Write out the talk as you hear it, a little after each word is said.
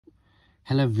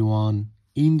Hello everyone,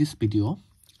 in this video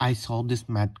I solved this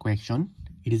math question.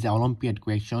 It is an Olympiad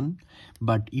question,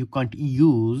 but you can't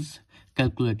use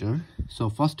calculator. So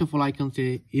first of all, I can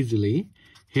say easily,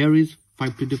 here is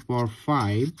 5 to the power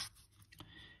 5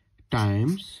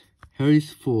 times, here is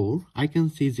 4. I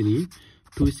can say easily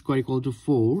 2 square equal to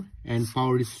 4 and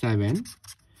power is 7.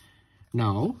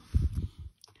 Now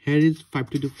here is 5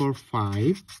 to the power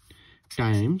 5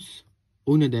 times,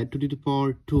 we know that 2 to the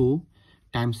power 2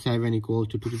 times 7 equals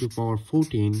to 2 to the power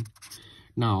 14.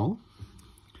 Now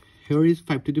here is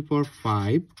 5 to the power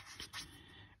 5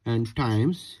 and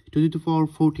times 2 to the power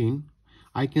 14.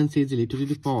 I can say easily 2 to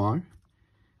the power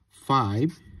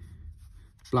 5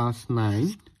 plus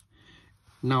 9.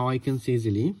 Now I can say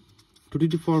easily 2 to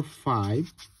the power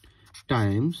 5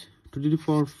 times 2 to the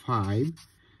power 5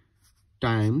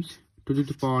 times 2 to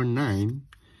the power 9.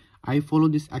 I follow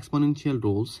this exponential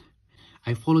rules.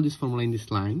 I follow this formula in this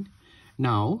line.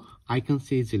 Now I can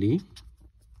say easily,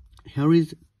 here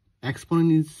is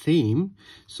exponent is same,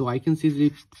 so I can say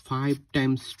easily 5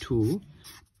 times 2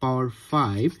 power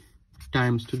 5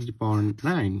 times 2 to the power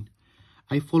 9.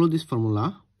 I follow this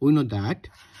formula. We know that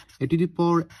a to the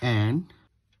power n,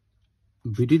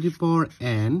 b to the power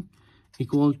n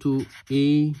equal to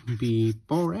a b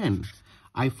power n.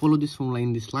 I follow this formula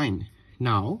in this line.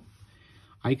 Now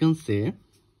I can say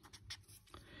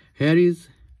here is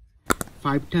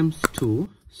 5 times 2,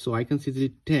 so I can say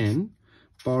easily 10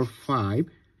 power 5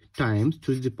 times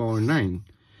 2 to the power 9.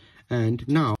 And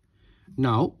now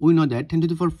we know that 10 to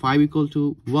the power 5 equal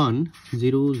to 1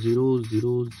 0 0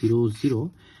 0 0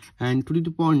 0 and 2 to the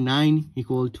power 9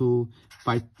 equal to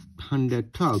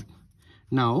 512.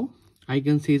 Now I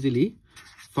can say easily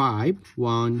 5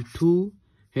 1 2,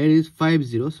 here is 5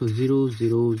 0, so 0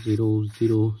 0 0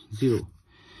 0 0.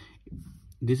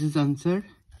 This is answer.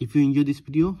 If you enjoy this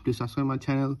video, please subscribe my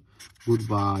channel.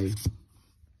 Goodbye.